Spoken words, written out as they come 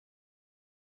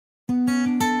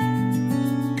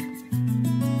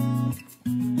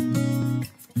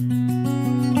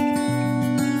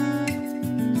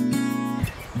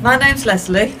My name's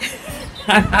Leslie.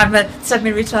 I'm a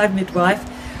semi-retired midwife,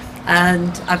 and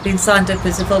I've been signed up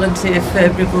as a volunteer for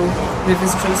Ribble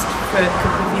Rivers Trust for a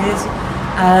couple of years,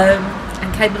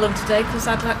 and came along today because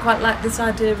I quite like this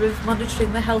idea of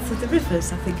monitoring the health of the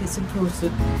rivers. I think it's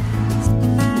important.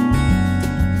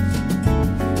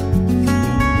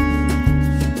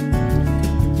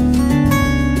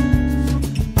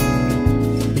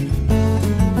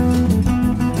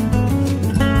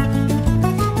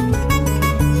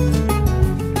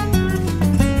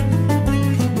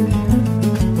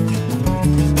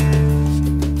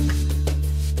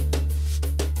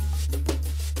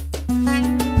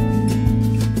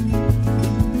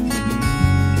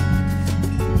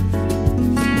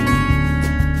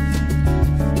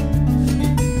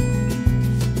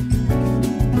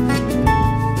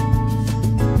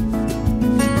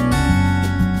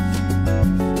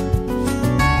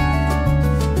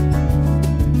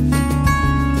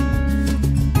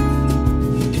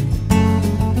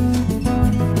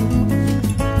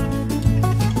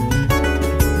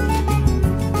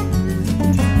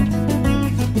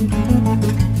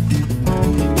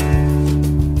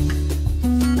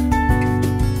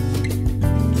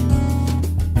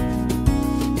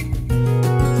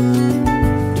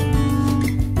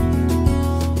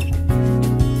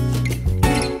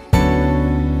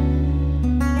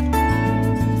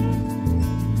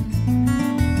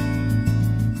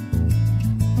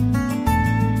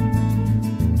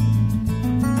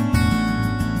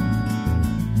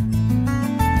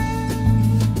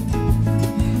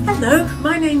 Hello,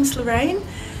 my name's Lorraine.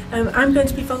 I'm going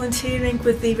to be volunteering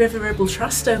with the Ribble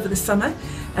Trust over the summer,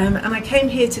 and I came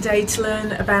here today to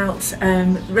learn about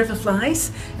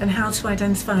riverflies and how to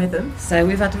identify them. So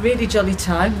we've had a really jolly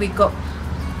time. We got,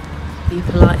 be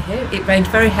polite here, it rained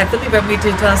very heavily when we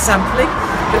did our sampling,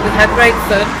 but we had great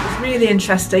fun. It's really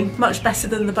interesting, much better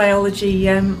than the biology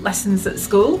lessons at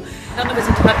school. None of us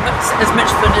have had as much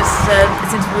fun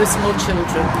as since we were small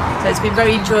children, so it's been a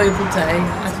very enjoyable day.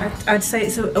 I'd say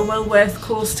it's a well worth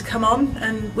course to come on,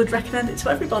 and would recommend it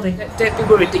to everybody. Don't be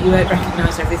worried that you won't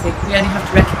recognise everything. We only have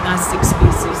to recognise 6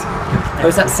 species. Or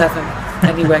is that 7?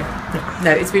 Anyway,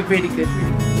 no, it's been really good.